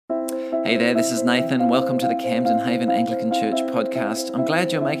Hey there, this is Nathan. Welcome to the Camden Haven Anglican Church podcast. I'm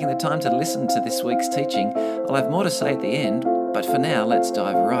glad you're making the time to listen to this week's teaching. I'll have more to say at the end, but for now, let's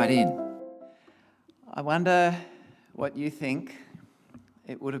dive right in. I wonder what you think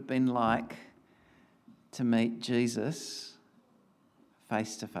it would have been like to meet Jesus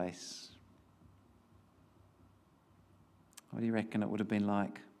face to face. What do you reckon it would have been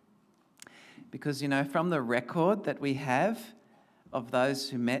like? Because, from the record that we have of those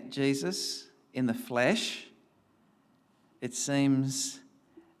who met Jesus in the flesh, it seems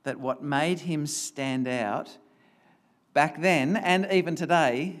that what made him stand out back then and even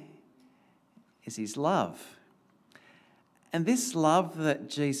today is his love. And this love that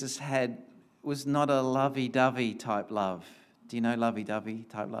Jesus had was not a lovey-dovey type love. Do you know lovey-dovey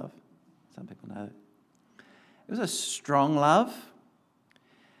type love? Some people know it. It was a strong love.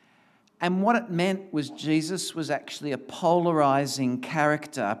 And what it meant was Jesus was actually a polarizing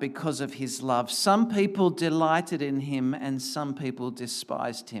character because of his love. Some people delighted in him and some people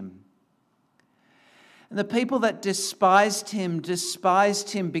despised him. And the people that despised him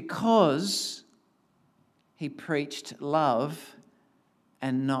because he preached love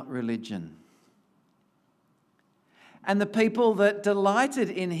and not religion. And the people that delighted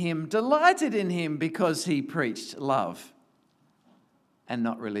in him because he preached love and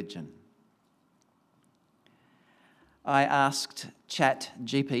not religion. I asked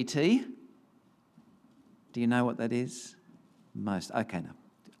ChatGPT. Do you know what that is? Okay, no.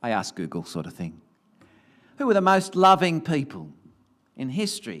 I asked Google sort of thing. Who were the most loving people in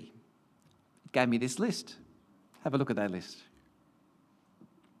history? It gave me this list. Have a look at that list.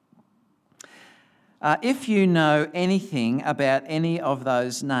 If you know anything about any of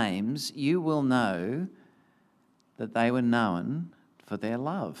those names, you will know that they were known for their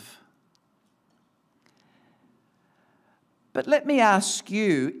love. But let me ask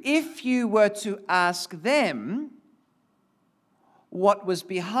you, if you were to ask them what was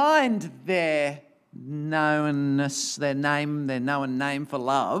behind their knownness, their known name for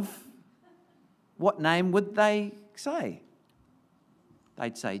love, what name would they say?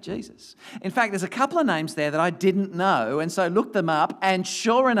 They'd say Jesus. In fact, there's a couple of names there that I didn't know, and so I looked them up, and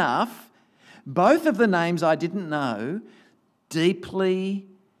sure enough, both of the names I didn't know deeply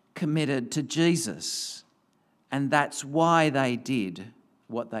committed to Jesus. And that's why they did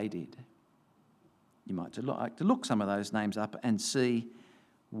what they did. You might like to look some of those names up and see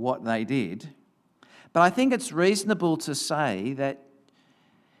what they did. But I think it's reasonable to say that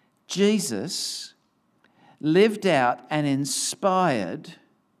Jesus lived out and inspired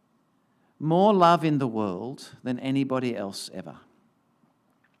more love in the world than anybody else ever.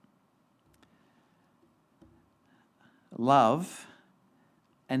 Love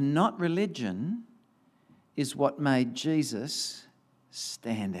and not religion is what made Jesus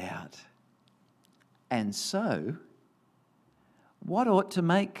stand out. And so, what ought to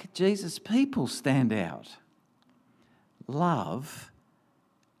make Jesus' people stand out? Love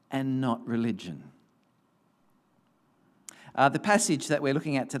and not religion. The passage that we're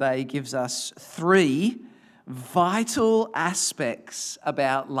looking at today gives us three vital aspects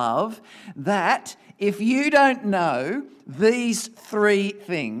about love that, if you don't know these three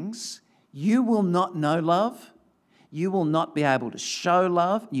things, you will not know love, you will not be able to show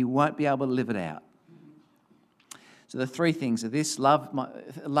love, you won't be able to live it out. So the three things are this: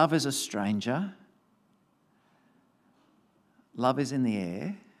 love is a stranger, love is in the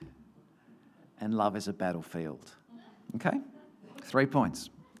air, and love is a battlefield. Okay? 3 points.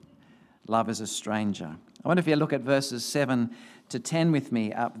 Love is a stranger. I wonder if you look at verses 7 to 10 with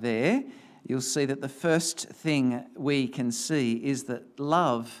me up there, you'll see that the first thing we can see is that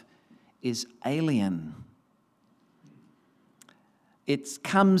love is alien. It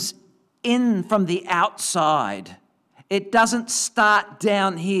comes in from the outside. It doesn't start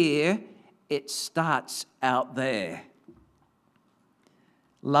down here, it starts out there.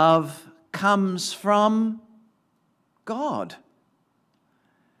 Love comes from God.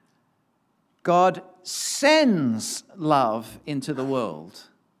 God sends love into the world.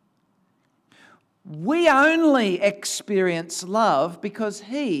 We only experience love because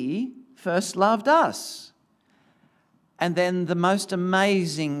He first loved us. And then the most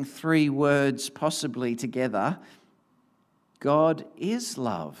amazing three words possibly together: God is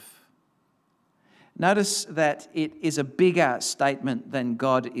love. Notice that it is a bigger statement than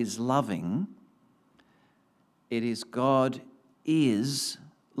God is loving. It is God is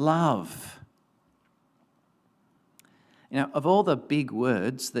love. Of all the big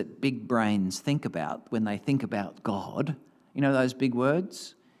words that big brains think about when they think about God, those big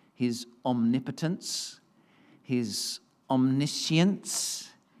words? His omnipotence, His omniscience,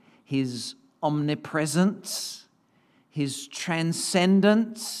 his omnipresence, his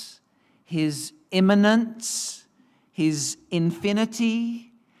transcendence, his immanence, his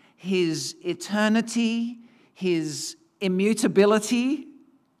infinity, his eternity, his immutability.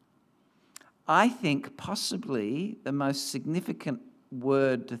 I think possibly the most significant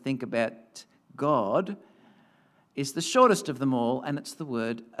word to think about God is the shortest of them all, and it's the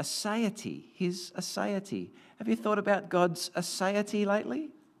word aseity, his aseity. Have you thought about God's aseity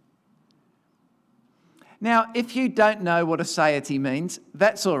lately? Now, if you don't know what aseity means,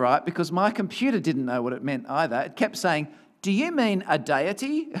 that's all right, because my computer didn't know what it meant either. It kept saying, "Do you mean a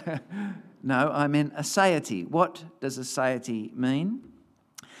deity?" No, I meant aseity. What does aseity mean?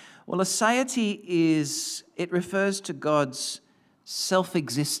 Well, aseity it refers to God's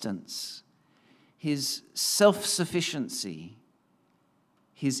self-existence, his self-sufficiency,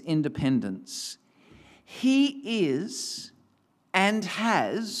 his independence. He is and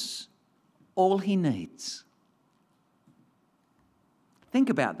has all he needs. Think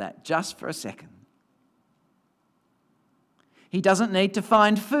about that just for a second. He doesn't need to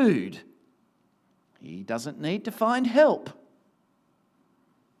find food. He doesn't need to find help.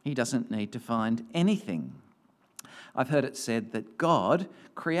 He doesn't need to find anything. I've heard it said that God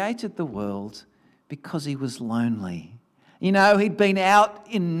created the world because he was lonely. You know, he'd been out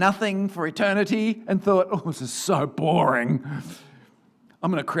in nothing for eternity and thought, "Oh, this is so boring. I'm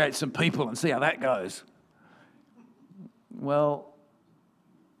going to create some people and see how that goes." Well,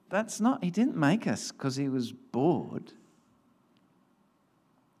 he didn't make us because he was bored.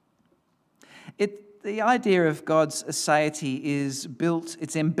 The idea of God's aseity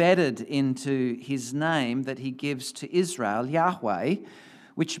it's embedded into his name that he gives to Israel, Yahweh,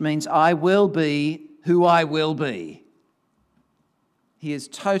 which means I will be who I will be. He is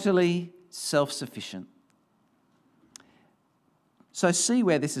totally self-sufficient. So see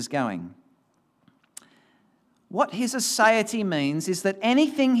where this is going. What his aseity means is that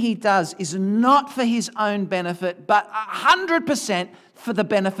anything he does is not for his own benefit, but 100% for the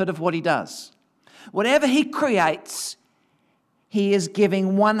benefit of what he does. Whatever he creates, he is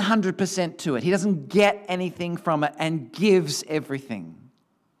giving 100% to it. He doesn't get anything from it and gives everything.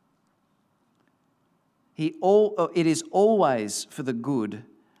 It is always for the good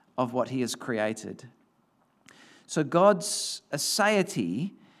of what he has created. So God's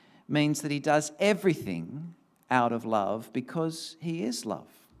aseity means that he does everything out of love because he is love.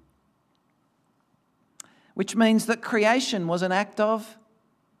 Which means that creation was an act of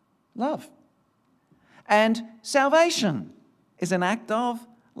love. And salvation is an act of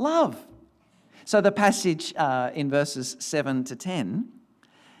love. So the passage in verses 7 to 10,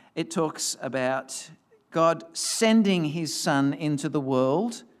 it talks about God sending his Son into the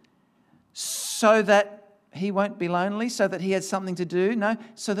world so that he won't be lonely, so that he has something to do. No,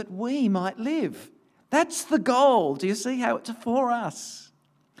 so that we might live. That's the goal. Do you see how it's for us?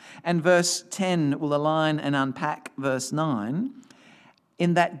 And verse 10 will align and unpack verse 9.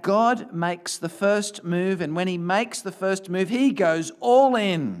 In that God makes the first move, and when he makes the first move, he goes all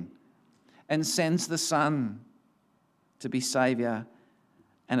in and sends the Son to be Saviour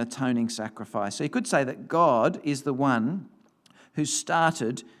and atoning sacrifice. So you could say that God is the one who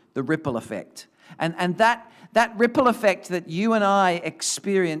started the ripple effect. And that ripple effect that you and I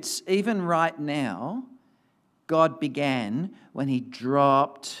experience even right now, God began when he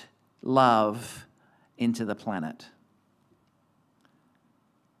dropped love into the planet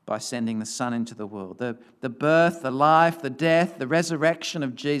by sending the Son into the world. The birth, the life, the death, the resurrection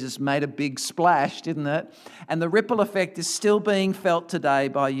of Jesus made a big splash, didn't it? And the ripple effect is still being felt today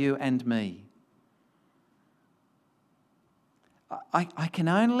by you and me. I can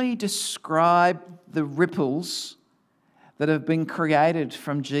only describe the ripples that have been created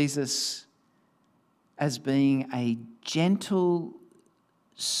from Jesus as being a gentle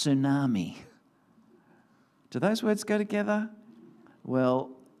tsunami. Do those words go together?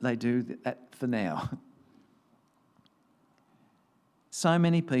 Well, they do that for now. So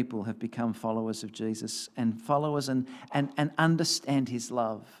many people have become followers of Jesus and followers and understand his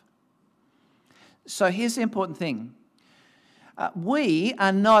love. So here's the important thing. We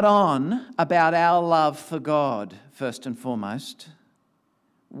are not on about our love for God, first and foremost.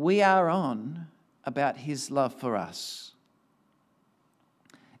 We are on about his love for us.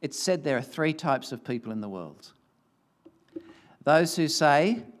 It's said there are three types of people in the world. Those who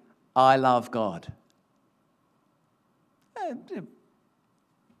say, I love God.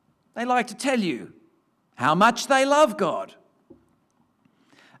 They like to tell you how much they love God.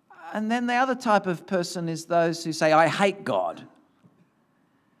 And then the other type of person is those who say, I hate God.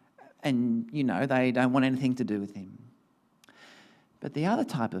 And, they don't want anything to do with him. But the other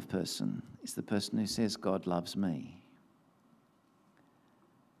type of person is the person who says, God loves me.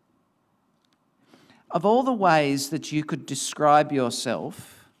 Of all the ways that you could describe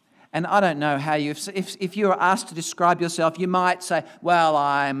yourself, and I don't know how you, if you were asked to describe yourself, you might say, well,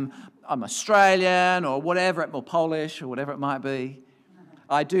 I'm Australian or whatever, or Polish or whatever it might be.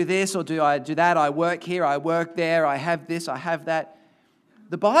 I do this or I do that. I work here, I work there. I have this, I have that.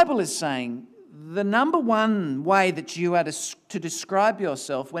 The Bible is saying the number one way that you are to describe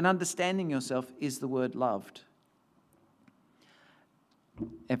yourself when understanding yourself is the word loved.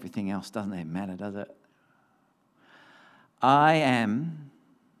 Everything else doesn't even matter, does it? I am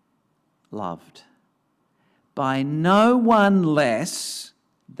loved by no one less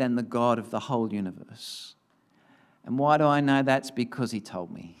than the God of the whole universe. And why do I know that's because he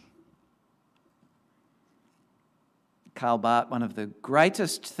told me. Karl Barth, one of the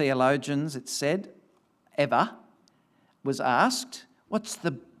greatest theologians, it said, ever, was asked, what's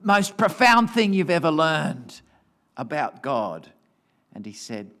the most profound thing you've ever learned about God? And he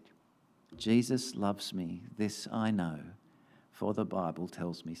said, Jesus loves me, this I know, for the Bible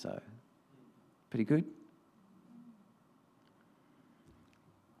tells me so. Pretty good?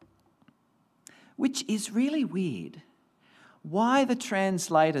 Which is really weird. Why the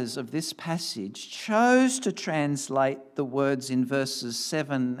translators of this passage chose to translate the words in verses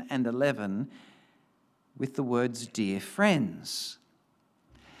 7 and 11 with the words, dear friends.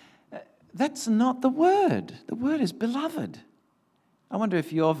 That's not the word. The word is beloved. I wonder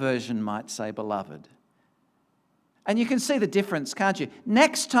if your version might say beloved. And you can see the difference, can't you?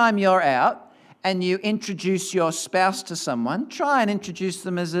 Next time you're out and you introduce your spouse to someone, try and introduce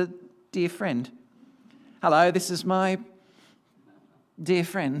them as a dear friend. Hello, this is my dear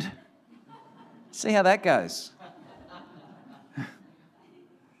friend. See how that goes. Do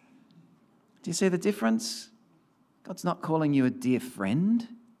you see the difference? God's not calling you a dear friend.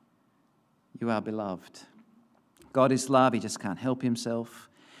 You are beloved. God is love. He just can't help himself.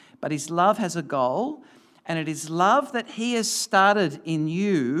 But his love has a goal, and it is love that he has started in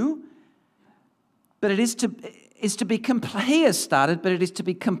you, but it is to be he has started, but it is to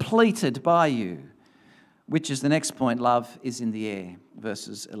be completed by you. Which is the next point, love is in the air,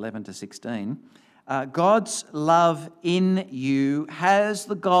 verses 11 to 16. God's love in you has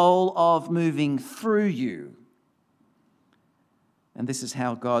the goal of moving through you. And this is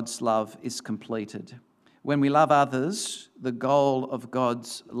how God's love is completed. When we love others, the goal of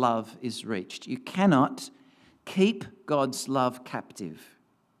God's love is reached. You cannot keep God's love captive.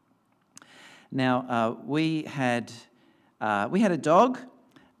 Now, we had a dog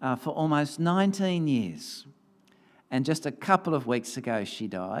for almost 19 years. And just a couple of weeks ago, she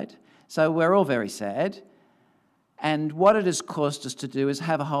died. So we're all very sad. And what it has caused us to do is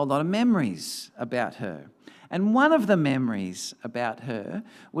have a whole lot of memories about her. And one of the memories about her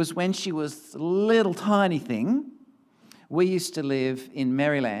was when she was a little tiny thing. We used to live in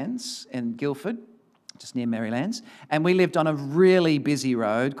Merrylands in Guildford, just near Merrylands. And we lived on a really busy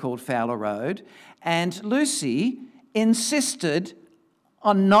road called Fowler Road. And Lucy insisted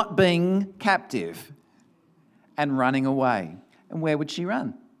on not being captive and running away. And where would she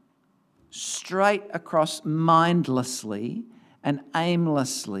run? Straight across, mindlessly and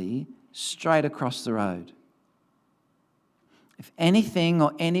aimlessly, straight across the road. If anything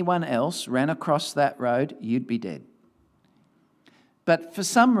or anyone else ran across that road, you'd be dead. But for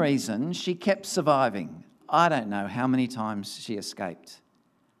some reason, she kept surviving. I don't know how many times she escaped.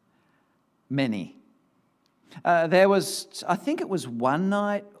 Many. There was, I think it was one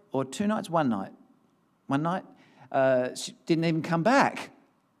night or 2 nights, one night, she didn't even come back.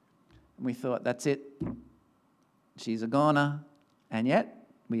 And we thought, that's it. She's a goner. And yet,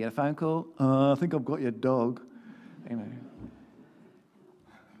 we get a phone call. I think I've got your dog. You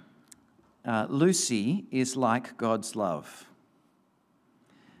know. Lucy is like God's love.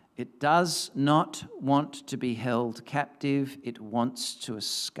 It does not want to be held captive. It wants to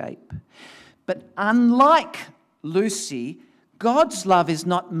escape. But unlike Lucy, God's love is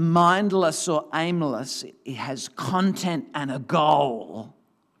not mindless or aimless. It has content and a goal.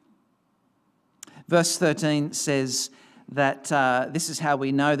 Verse 13 says that this is how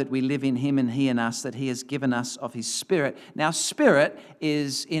we know that we live in him and he in us, that he has given us of his Spirit. Now, Spirit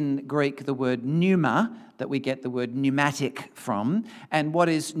is in Greek the word pneuma, that we get the word pneumatic from. And what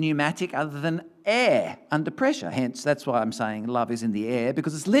is pneumatic other than air under pressure? Hence, that's why I'm saying love is in the air,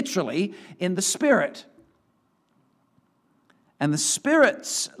 because it's literally in the Spirit. And the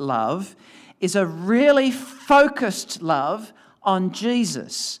Spirit's love is a really focused love on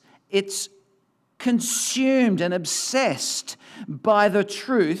Jesus. It's consumed and obsessed by the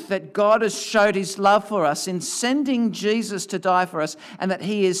truth that God has showed his love for us in sending Jesus to die for us, and that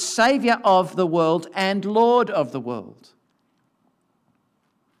he is Saviour of the world and Lord of the world.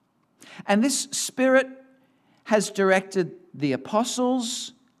 And this Spirit has directed the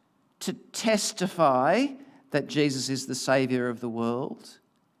apostles to testify that Jesus is the Saviour of the world.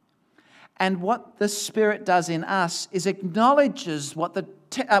 And what the Spirit does in us is acknowledges what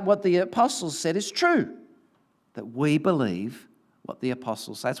the apostles said is true, that we believe what the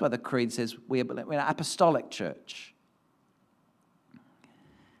apostles say. That's why the Creed says we're an apostolic church.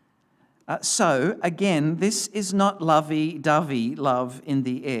 So, again, this is not lovey-dovey love in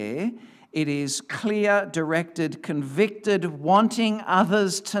the air. It is clear, directed, convicted, wanting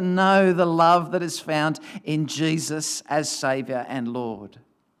others to know the love that is found in Jesus as Saviour and Lord.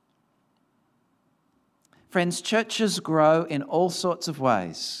 Friends, churches grow in all sorts of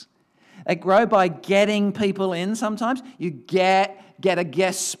ways. They grow by getting people in sometimes. You get a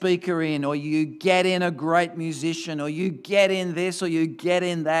guest speaker in, or you get in a great musician, or you get in this, or you get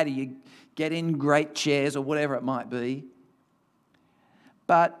in that, or you get in great chairs, or whatever it might be.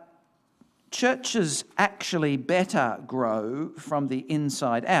 But churches actually better grow from the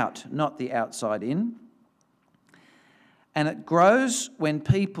inside out, not the outside in. And it grows when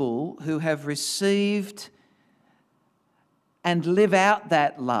people who have received and live out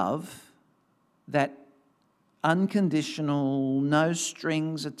that love, that unconditional, no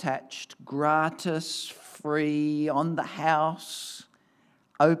strings attached, gratis, free, on the house,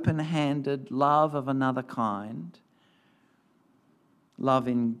 open-handed love of another kind,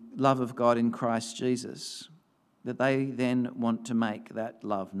 love of God in Christ Jesus, that they then want to make that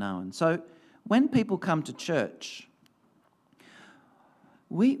love known. So when people come to church,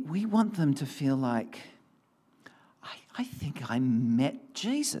 we want them to feel like, I think I met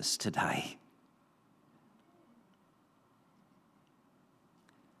Jesus today.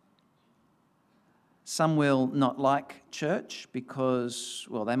 Some will not like church because,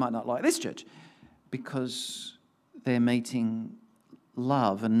 well, they might not like this church because they're meeting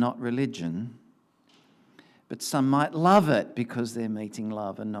love and not religion. But some might love it because they're meeting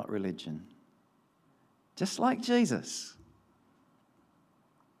love and not religion. Just like Jesus.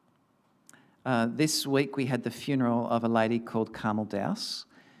 This week we had the funeral of a lady called Carmel Dowse,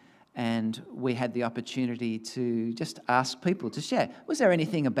 and we had the opportunity to just ask people to share. Was there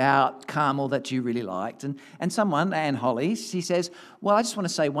anything about Carmel that you really liked? And someone, Anne Holly, she says, well, I just want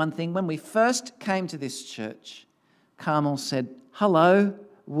to say one thing. When we first came to this church, Carmel said, hello,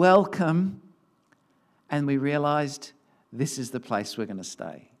 welcome, and we realised this is the place we're going to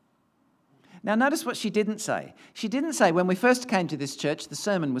stay. Now, notice what she didn't say. She didn't say, when we first came to this church, the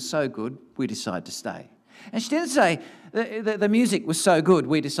sermon was so good, we decided to stay. And she didn't say, the music was so good,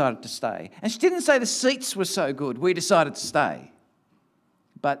 we decided to stay. And she didn't say, the seats were so good, we decided to stay.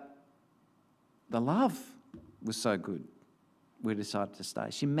 But the love was so good, we decided to stay.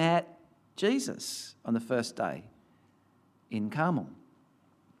 She met Jesus on the first day in Carmel.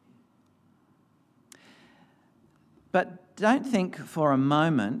 But don't think for a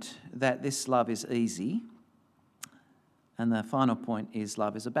moment that this love is easy. And the final point is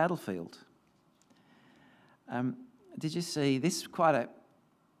love is a battlefield. Did you see this? I'll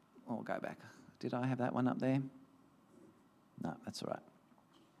go back. Did I have that one up there? No, that's all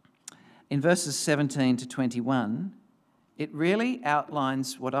right. In verses 17 to 21, it really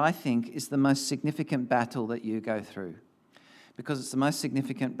outlines what I think is the most significant battle that you go through. Because it's the most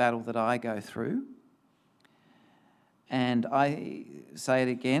significant battle that I go through. And I say it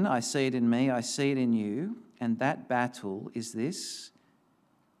again, I see it in me, I see it in you, and that battle is this: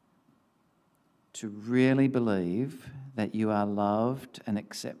 to really believe that you are loved and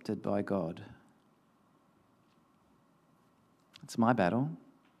accepted by God. It's my battle.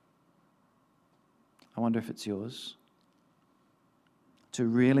 I wonder if it's yours. To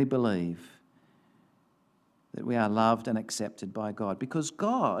really believe that we are loved and accepted by God, because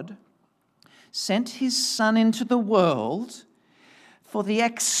God sent his Son into the world for the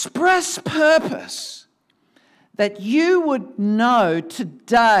express purpose that you would know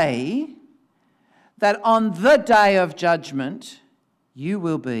today that on the day of judgment you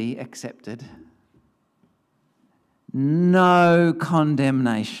will be accepted. No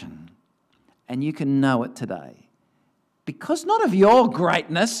condemnation. And you can know it today. Because not of your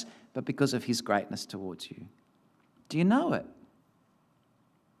greatness, but because of his greatness towards you. Do you know it?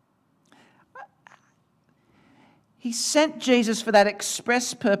 He sent Jesus for that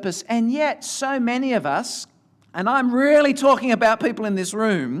express purpose, and yet so many of us, and I'm really talking about people in this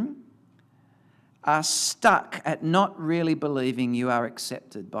room, are stuck at not really believing you are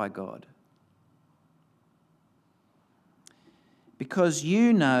accepted by God. because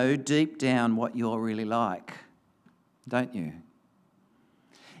you know deep down what you're really like, don't you?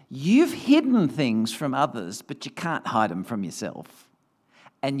 You've hidden things from others, but you can't hide them from yourself.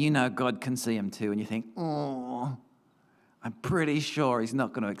 And you know God can see them too, and you think, oh, I'm pretty sure he's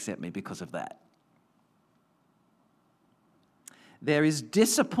not going to accept me because of that. There is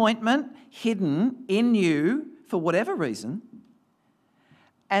disappointment hidden in you for whatever reason,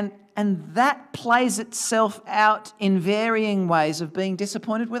 and that plays itself out in varying ways of being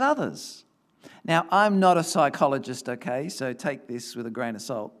disappointed with others. Now, I'm not a psychologist, okay, so take this with a grain of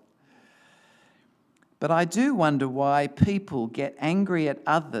salt. But I do wonder why people get angry at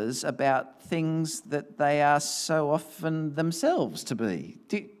others about things that they are so often themselves to be.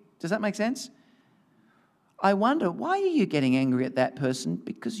 Does that make sense? I wonder, why are you getting angry at that person?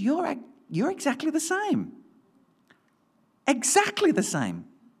 Because you're exactly the same. Exactly the same.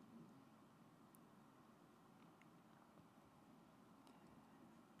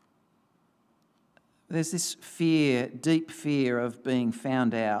 There's this fear, deep fear of being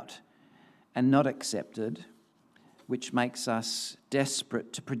found out and not accepted, which makes us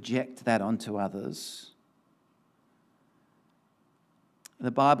desperate to project that onto others. The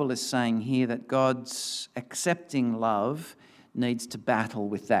Bible is saying here that God's accepting love needs to battle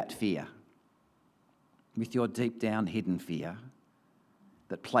with that fear, with your deep down hidden fear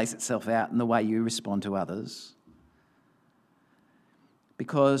that plays itself out in the way you respond to others.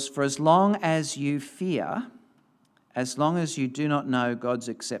 Because for as long as you fear, as long as you do not know God's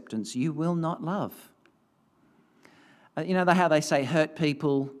acceptance, you will not love. You know how they say hurt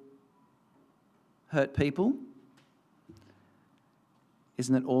people hurt people?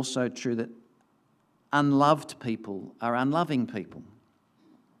 Isn't it also true that unloved people are unloving people?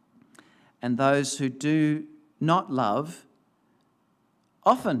 And those who do not love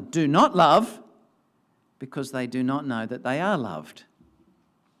often do not love because they do not know that they are loved.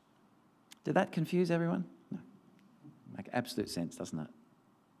 Did that confuse everyone? Make absolute sense, doesn't it?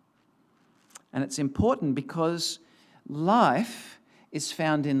 And it's important because life is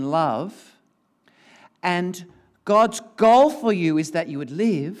found in love, and God's goal for you is that you would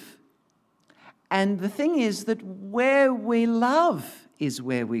live. And the thing is that where we love is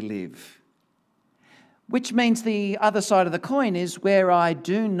where we live. Which means the other side of the coin is where I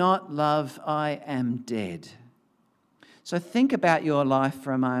do not love, I am dead. So think about your life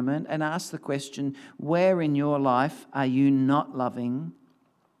for a moment and ask the question, where in your life are you not loving,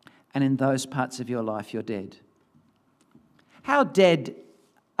 and in those parts of your life you're dead? How dead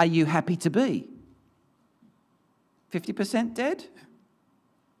are you happy to be? 50% dead?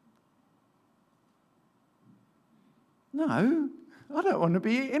 No, I don't want to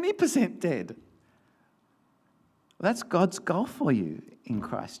be any percent dead. Well, that's God's goal for you in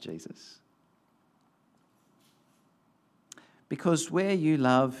Christ Jesus. Because where you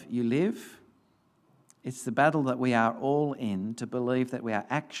love, you live. It's the battle that we are all in to believe that we are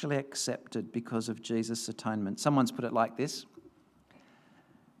actually accepted because of Jesus' atonement. Someone's put it like this: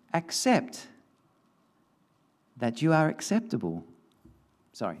 accept that you are acceptable.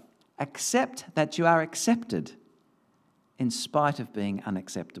 Accept that you are accepted in spite of being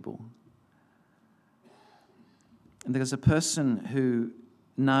unacceptable. And because a person who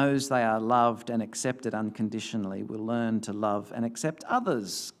knows they are loved and accepted unconditionally will learn to love and accept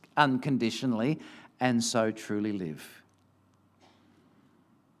others unconditionally, and so truly live.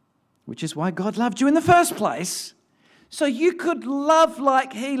 Which is why God loved you in the first place. So you could love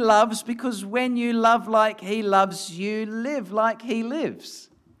like he loves, because when you love like he loves, you live like he lives.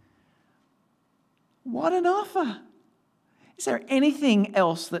 What an offer. Is there anything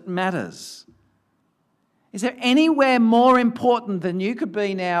else that matters? Is there anywhere more important than you could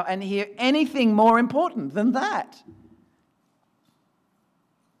be now and hear anything more important than that?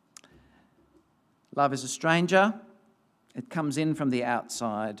 Love is a stranger. It comes in from the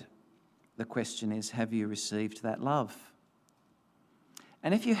outside. The question is, have you received that love?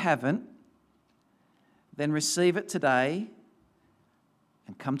 And if you haven't, then receive it today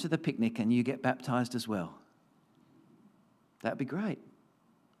and come to the picnic and you get baptized as well. That'd be great.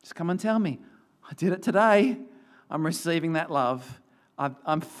 Just come and tell me, I did it today. I'm receiving that love.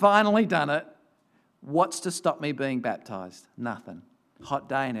 I'm finally done it. What's to stop me being baptized? Nothing. Hot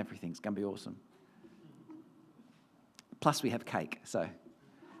day and everything's going to be awesome. Plus we have cake, so it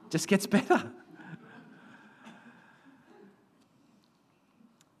just gets better.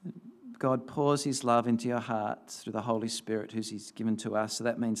 God pours his love into your heart through the Holy Spirit who he's given to us. So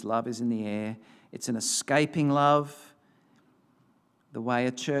that means love is in the air. It's an escaping love. The way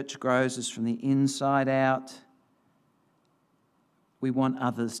a church grows is from the inside out. We want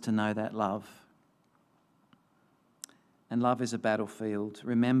others to know that love. and love is a battlefield.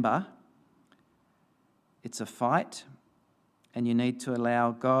 Remember, it's a fight, and you need to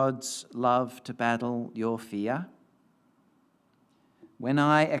allow God's love to battle your fear. When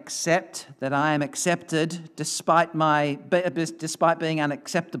I accept that I am accepted despite being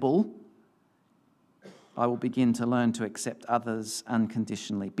unacceptable, I will begin to learn to accept others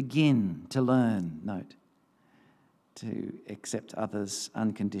unconditionally. Begin to learn, note, to accept others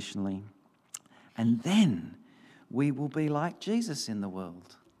unconditionally. And then we will be like Jesus in the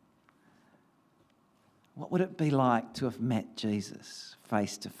world. What would it be like to have met Jesus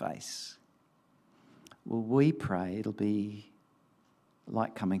face to face? Well, we pray it'll be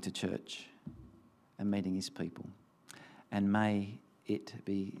like coming to church and meeting his people. And may it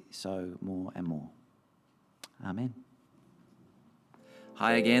be so more and more. Amen.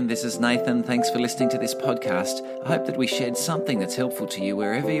 Hi again, this is Nathan. Thanks for listening to this podcast. I hope that we shared something that's helpful to you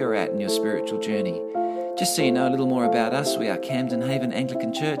wherever you're at in your spiritual journey. Just so you know a little more about us, we are Camden Haven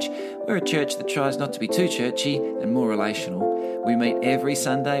Anglican Church. We're a church that tries not to be too churchy and more relational. We meet every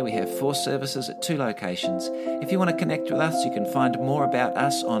Sunday. We have 4 services at 2 locations. If you want to connect with us, you can find more about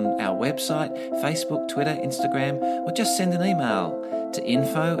us on our website, Facebook, Twitter, Instagram, or just send an email to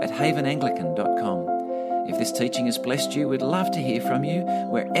info@havenanglican.com. If this teaching has blessed you, we'd love to hear from you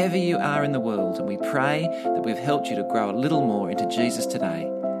wherever you are in the world, and we pray that we've helped you to grow a little more into Jesus today.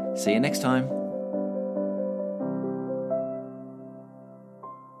 See you next time.